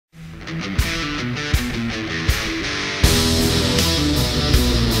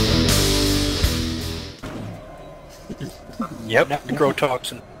Yep,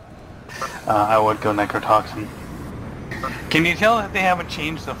 necrotoxin. I would go necrotoxin. Can you tell that they haven't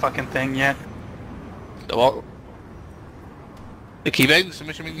changed the fucking thing yet? The what? The keybind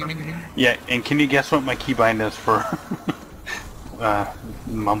submission. Yeah, and can you guess what my keybind is for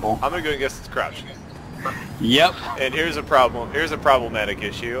Mumble? I'm gonna go and guess it's crouch. Yep. And here's a problem. Here's a problematic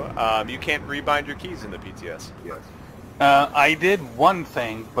issue. You can't rebind your keys in the PTS. Yes. I did one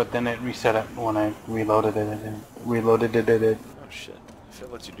thing, but then it reset it when I reloaded it. Oh shit! If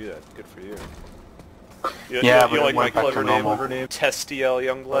it lets you do that, good for you. Yeah, but you it like my went back to clever name?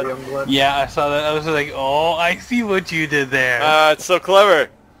 STLYoungblood. Yeah, I saw that. I was like, oh, I see what you did there. It's so clever.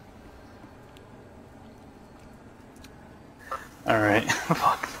 Alright.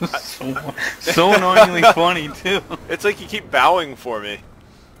 Fuck, this is so annoyingly funny, too. It's like you keep bowing for me.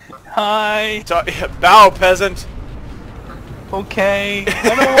 Hi. Bow, peasant. Okay.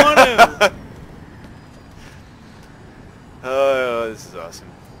 I don't want to. Oh, this is awesome.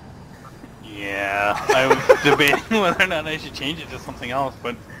 Yeah, I was debating whether or not I should change it to something else,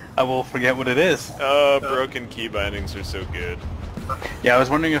 but I will forget what it is. Broken key bindings are so good. Yeah, I was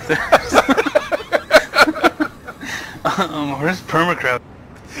wondering if there's... where's permacrowd?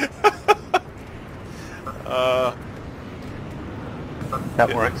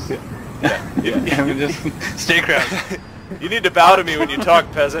 That works. Yeah. Just stay crowd. You need to bow to me when you talk,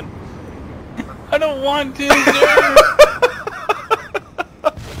 peasant. I don't want to, sir.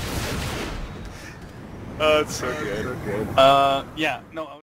 Oh, it's so good. Yeah, no.